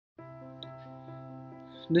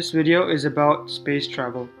This video is about space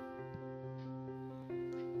travel.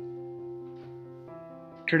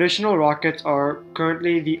 Traditional rockets are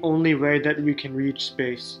currently the only way that we can reach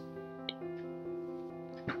space.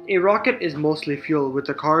 A rocket is mostly fuel, with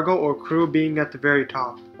the cargo or crew being at the very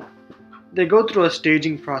top. They go through a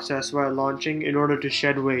staging process while launching in order to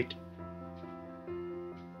shed weight.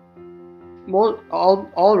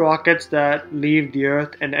 All rockets that leave the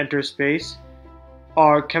Earth and enter space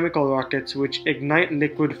are chemical rockets which ignite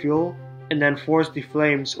liquid fuel and then force the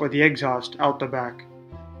flames or the exhaust out the back.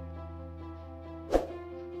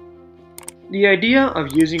 The idea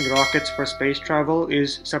of using rockets for space travel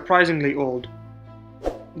is surprisingly old.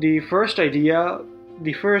 The first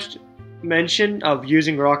mention of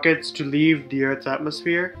using rockets to leave the Earth's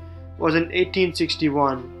atmosphere was in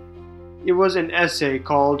 1861. It was an essay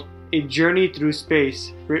called A Journey Through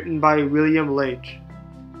Space, written by William Leitch.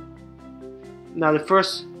 Now, the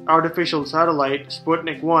first artificial satellite,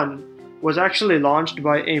 Sputnik 1, was actually launched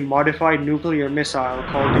by a modified nuclear missile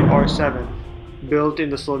called the R-7, built in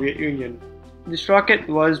the Soviet Union. This rocket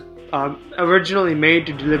was originally made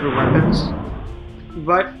to deliver weapons,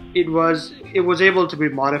 but it was able to be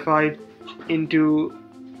modified into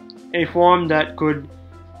a form that could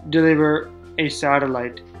deliver a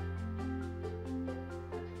satellite.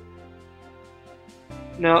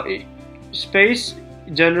 Now, space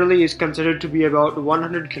generally is considered to be about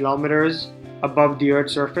 100 kilometers above the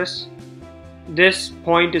Earth's surface. This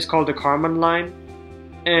point is called the Kármán line,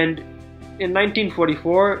 and in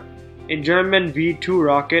 1944, a German V-2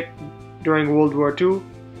 rocket during World War II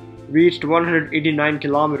reached 189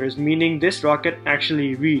 kilometers, meaning this rocket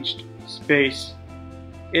actually reached space.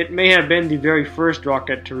 It may have been the very first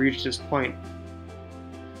rocket to reach this point.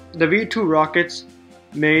 The V-2 rockets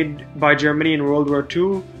made by Germany in World War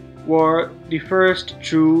II were the first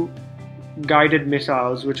true guided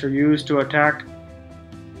missiles, which are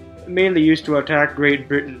mainly used to attack Great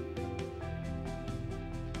Britain.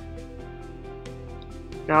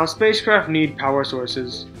 Now, spacecraft need power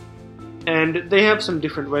sources, and they have some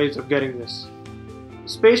different ways of getting this.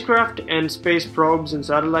 Spacecraft and space probes and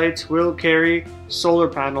satellites will carry solar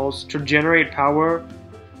panels to generate power,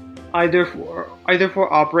 either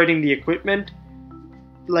for operating the equipment,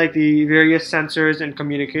 like the various sensors and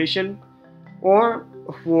communication, or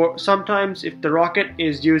for sometimes if the rocket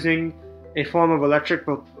is using a form of electric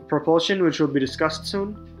propulsion, which will be discussed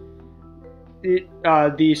soon.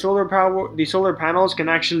 The solar panels can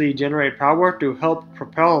actually generate power to help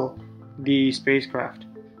propel the spacecraft.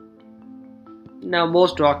 Now,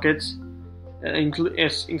 most rockets,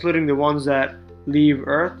 including the ones that leave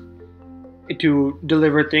Earth to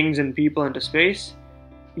deliver things and people into space,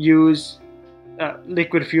 use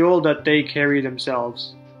liquid fuel that they carry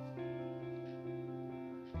themselves.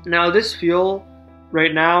 Now, this fuel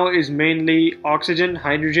right now is mainly oxygen,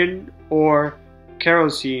 hydrogen, or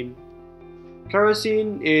kerosene.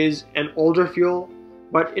 Kerosene is an older fuel,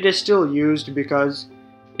 but it is still used because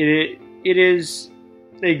it is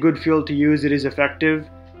a good fuel to use. It is effective,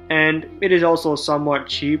 and it is also somewhat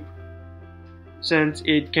cheap since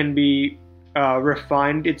it can be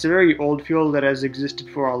refined. It's a very old fuel that has existed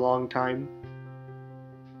for a long time.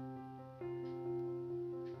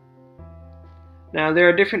 Now, there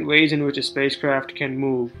are different ways in which a spacecraft can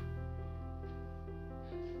move.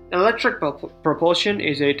 Electric propulsion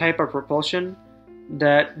is a type of propulsion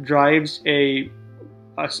that drives a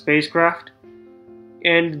spacecraft,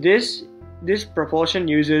 and this propulsion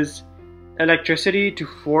uses electricity to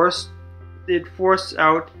force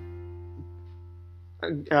out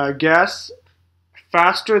gas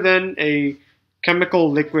faster than a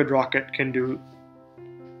chemical liquid rocket can do.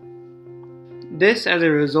 This, as a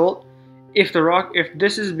result, if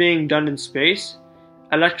this is being done in space,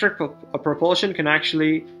 electric propulsion can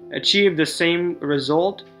actually achieve the same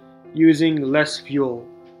result using less fuel.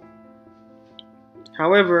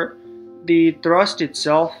 However, the thrust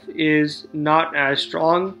itself is not as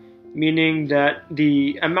strong, meaning that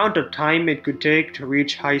the amount of time it could take to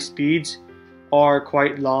reach high speeds are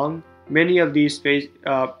quite long. Many of these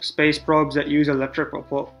space probes that use electric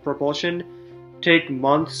propulsion take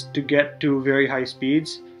months to get to very high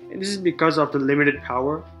speeds, and this is because of the limited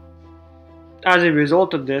power. As a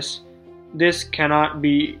result of this cannot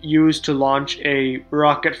be used to launch a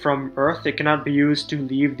rocket from Earth. It cannot be used to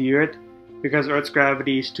leave the Earth because Earth's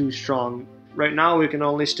gravity is too strong. Right now, we can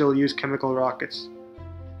only still use chemical rockets.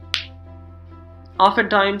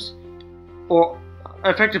 Oftentimes, or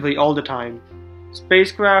effectively all the time,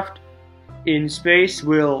 spacecraft in space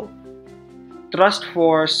will thrust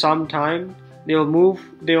for some time. They will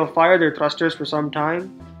fire their thrusters for some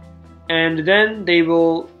time, and then they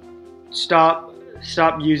will stop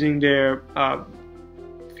using their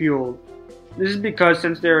fuel. This is because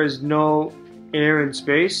since there is no air in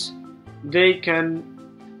space, they can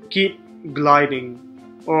keep gliding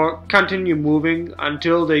or continue moving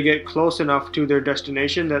until they get close enough to their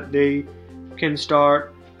destination that they can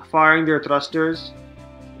start firing their thrusters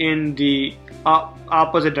in the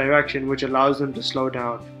opposite direction, which allows them to slow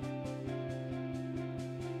down.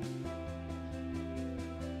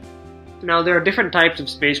 Now, there are different types of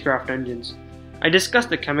spacecraft engines. I discussed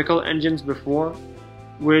the chemical engines before,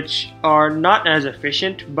 which are not as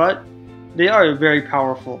efficient, but they are very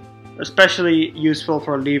powerful, especially useful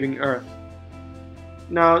for leaving Earth.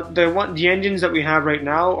 Now, the engines that we have right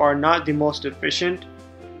now are not the most efficient.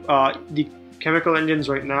 The chemical engines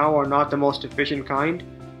right now are not the most efficient kind.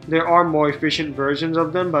 There are more efficient versions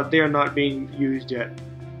of them, but they are not being used yet.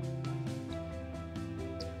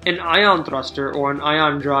 An ion thruster or an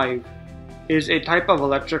ion drive is a type of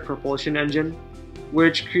electric propulsion engine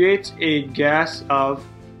which creates a gas of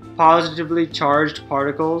positively charged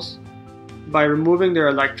particles by removing their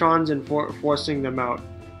electrons and forcing them out.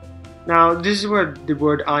 Now, this is where the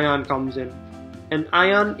word ion comes in. An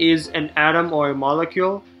ion is an atom or a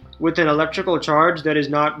molecule with an electrical charge that is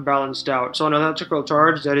not balanced out. So an electrical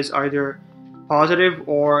charge that is either positive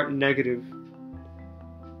or negative.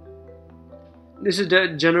 This is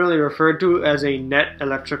generally referred to as a net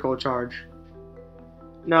electrical charge.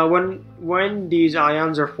 Now, when these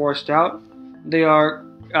ions are forced out, they are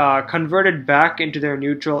converted back into their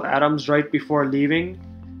neutral atoms right before leaving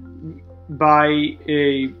by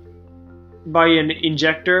an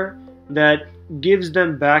injector that gives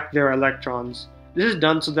them back their electrons. This is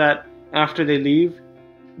done so that after they leave,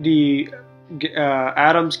 the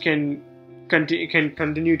atoms can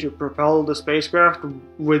continue to propel the spacecraft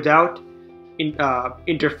without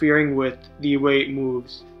interfering with the way it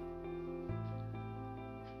moves.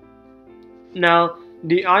 Now,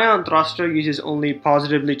 the ion thruster uses only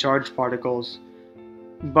positively charged particles,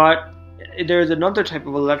 but there is another type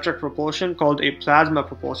of electric propulsion called a plasma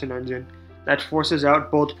propulsion engine that forces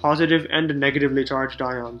out both positive and negatively charged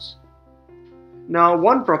ions. Now,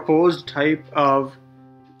 one proposed type of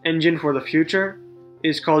engine for the future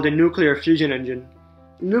is called a nuclear fusion engine.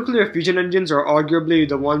 Nuclear fusion engines are arguably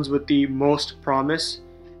the ones with the most promise,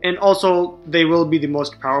 and also they will be the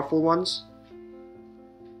most powerful ones.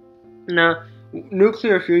 Now,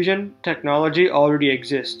 nuclear fusion technology already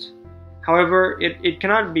exists. However, it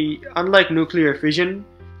cannot be, unlike nuclear fission,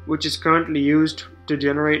 which is currently used to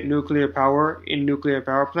generate nuclear power in nuclear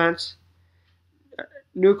power plants.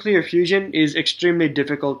 Nuclear fusion is extremely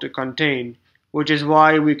difficult to contain, which is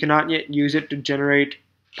why we cannot yet use it to generate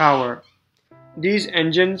power. These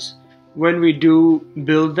engines, when we do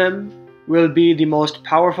build them, will be the most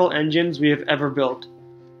powerful engines we have ever built.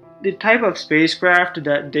 The type of spacecraft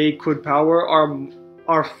that they could power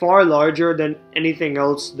are far larger than anything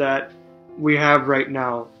else that we have right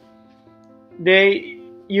now.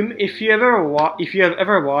 If you have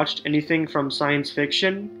ever watched anything from science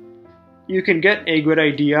fiction, you can get a good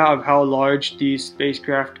idea of how large these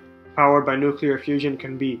spacecraft powered by nuclear fusion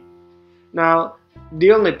can be. Now,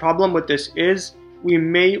 the only problem with this is we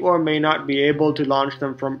may or may not be able to launch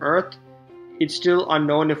them from Earth. It's still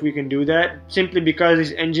unknown if we can do that, simply because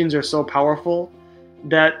these engines are so powerful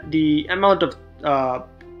that the amount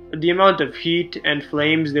of heat and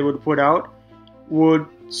flames they would put out would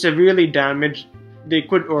severely damage. They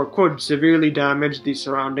could severely damage the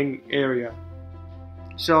surrounding area.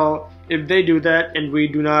 So, if they do that and we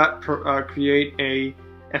do not create a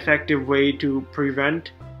effective way to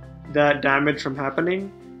prevent that damage from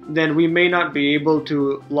happening, then we may not be able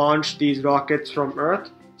to launch these rockets from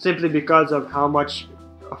Earth, simply because of how much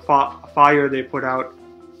fire they put out.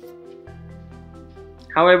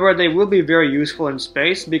 However, they will be very useful in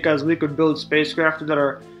space because we could build spacecraft that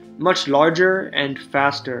are much larger and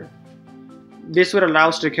faster. This would allow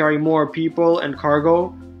us to carry more people and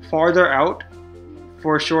cargo farther out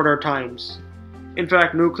for shorter times. In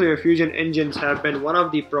fact, nuclear fusion engines have been one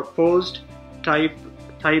of the proposed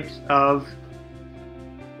types of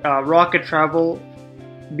rocket travel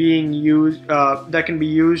being used that can be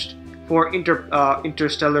used for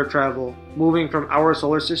interstellar travel, moving from our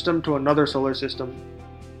solar system to another solar system.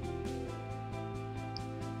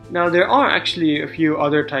 Now, there are actually a few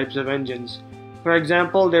other types of engines. For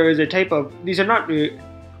example, there is a type of, these are not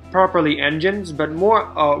properly engines, but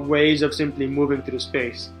more ways of simply moving through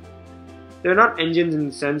space. They're not engines in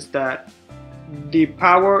the sense that the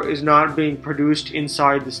power is not being produced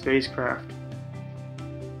inside the spacecraft.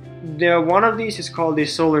 One of these is called a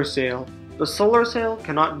solar sail. The solar sail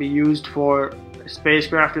cannot be used for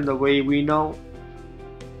spacecraft in the way we know.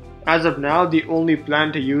 As of now, the only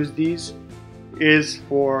plan to use these is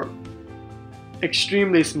for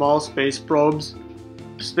extremely small space probes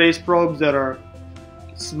that are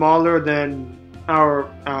smaller than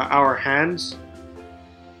our hands.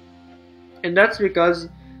 And that's because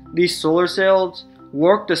these solar sails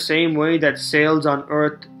work the same way that sails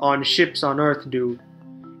on ships on Earth do.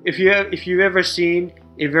 If you've ever seen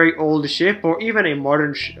a very old ship, or even a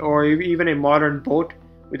modern boat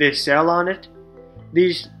with a sail on it,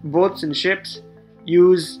 these boats and ships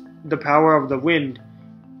use the power of the wind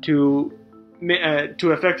to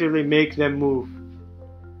effectively make them move.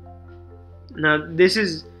 Now, this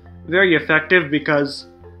is very effective because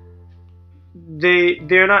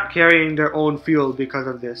they're not carrying their own fuel because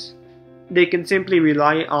of this. They can simply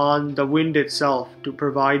rely on the wind itself to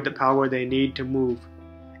provide the power they need to move.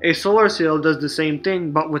 A solar sail does the same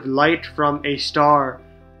thing, but with light from a star,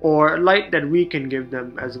 or light that we can give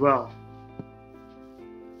them as well.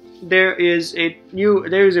 There is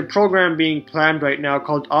a program being planned right now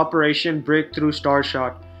called Operation Breakthrough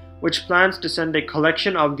Starshot, which plans to send a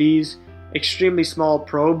collection of these extremely small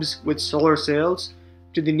probes with solar sails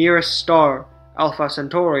to the nearest star, Alpha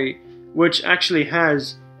Centauri, which actually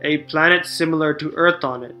has a planet similar to Earth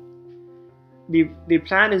on it. The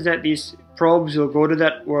plan is that these probes will go to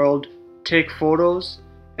that world, take photos,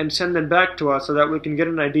 and send them back to us so that we can get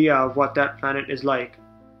an idea of what that planet is like.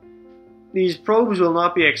 These probes will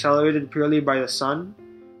not be accelerated purely by the sun,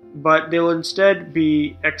 but they will instead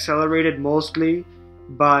be accelerated mostly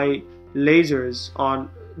by lasers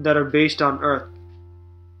that are based on Earth.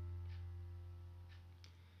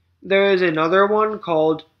 There is another one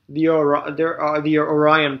called the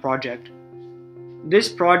Orion project. This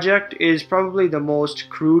project is probably the most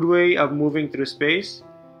crude way of moving through space,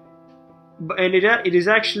 and it is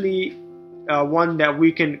actually one that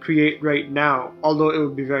we can create right now, although it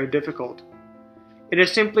would be very difficult. It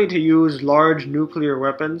is simply to use large nuclear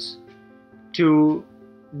weapons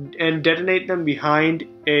and detonate them behind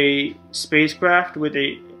a spacecraft with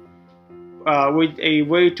a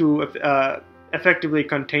way to effectively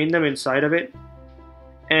contain them inside of it.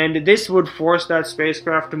 And this would force that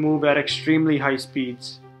spacecraft to move at extremely high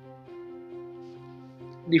speeds.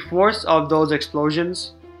 The force of those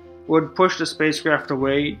explosions would push the spacecraft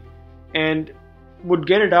away and would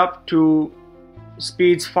get it up to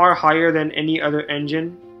speeds far higher than any other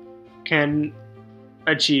engine can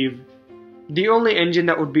achieve. The only engine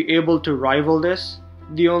that would be able to rival this,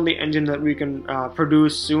 the only engine that we can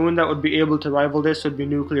produce soon that would be able to rival this, would be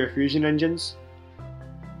nuclear fusion engines.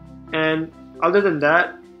 And other than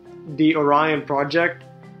that, the Orion project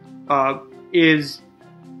is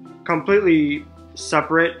completely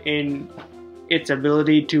separate in its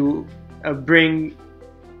ability to bring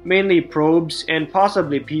mainly probes and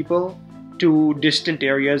possibly people to distant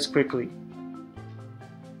areas quickly.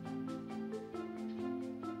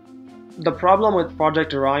 The problem with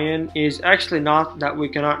Project Orion is actually not that we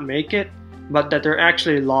cannot make it, but that there are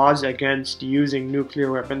actually laws against using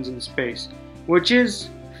nuclear weapons in space, which is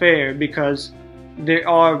fair because there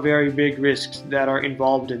are very big risks that are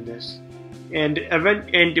involved in this. And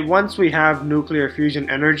once we have nuclear fusion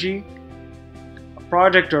energy,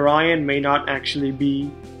 Project Orion may not actually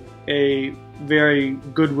be a very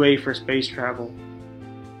good way for space travel.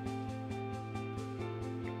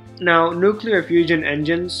 Now, nuclear fusion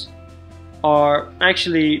engines are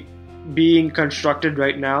actually being constructed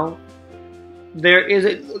right now. There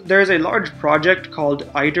is a large project called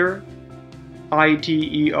ITER,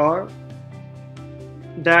 ITER,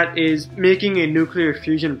 that is making a nuclear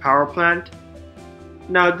fusion power plant.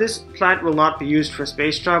 Now, this plant will not be used for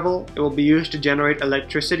space travel. It will be used to generate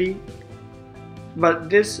electricity.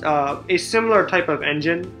 But a similar type of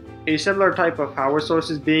engine, a similar type of power source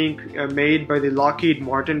is being made by the Lockheed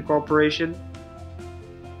Martin Corporation.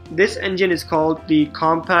 This engine is called the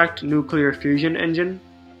Compact Nuclear Fusion Engine,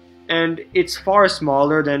 and it's far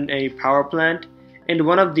smaller than a power plant. And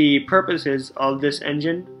one of the purposes of this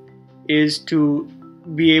engine is to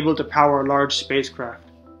be able to power large spacecraft.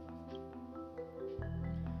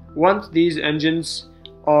 Once these engines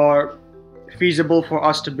are feasible for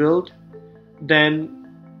us to build, then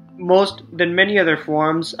many other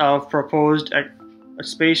forms of proposed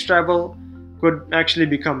space travel could actually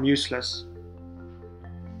become useless.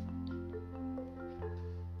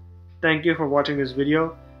 Thank you for watching this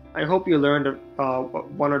video. I hope you learned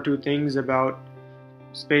one or two things about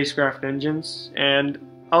spacecraft engines, and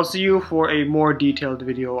I'll see you for a more detailed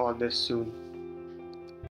video on this soon.